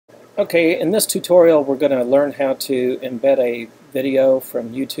Okay, in this tutorial we're going to learn how to embed a video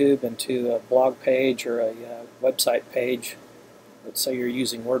from YouTube into a blog page or a website page. Let's say you're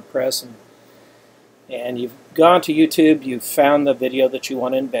using WordPress and you've gone to YouTube, you've found the video that you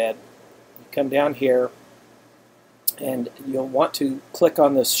want to embed. You come down here and you'll want to click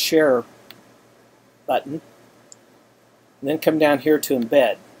on this share button and then come down here to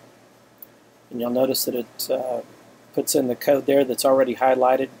embed. And you'll notice that it puts in the code there that's already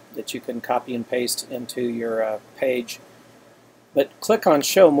highlighted that you can copy and paste into your page. But click on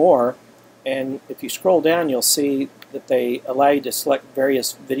Show More, and if you scroll down you'll see that they allow you to select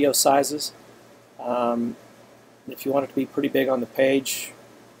various video sizes. If you want it to be pretty big on the page,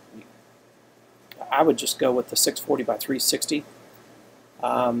 I would just go with the 640 by 360.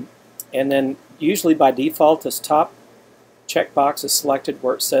 And then usually by default this top checkbox is selected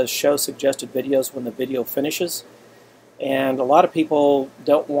where it says Show Suggested Videos when the video finishes. And a lot of people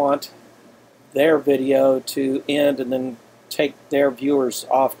don't want their video to end and then take their viewers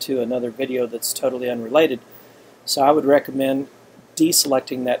off to another video that's totally unrelated. So I would recommend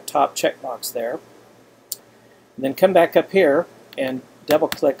deselecting that top checkbox there. And then come back up here and double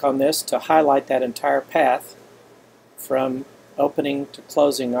click on this to highlight that entire path from opening to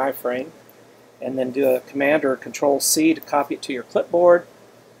closing iframe. And then do a Command or Control C to copy it to your clipboard.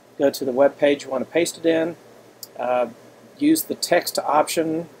 Go to the web page you want to paste it in. Use the text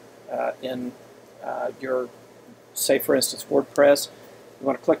option in your, say for instance, WordPress. You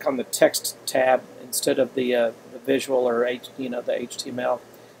want to click on the text tab instead of the visual or the HTML. You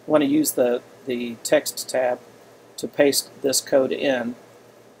want to use the text tab to paste this code in,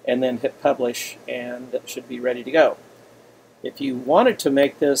 and then hit publish, and it should be ready to go. If you wanted to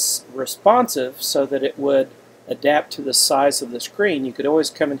make this responsive so that it would adapt to the size of the screen, you could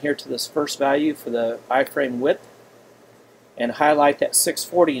always come in here to this first value for the iframe width and highlight that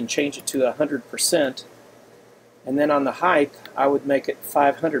 640 and change it to 100%. And then on the height, I would make it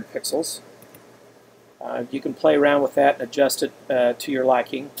 500 pixels. You can play around with that and adjust it to your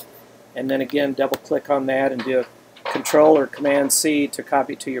liking. And then again, double click on that and do a Control or Command C to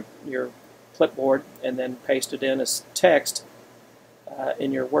copy to your clipboard and then paste it in as text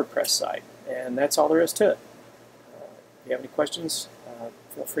in your WordPress site. And that's all there is to it. If you have any questions,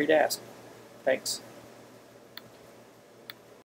 feel free to ask. Thanks.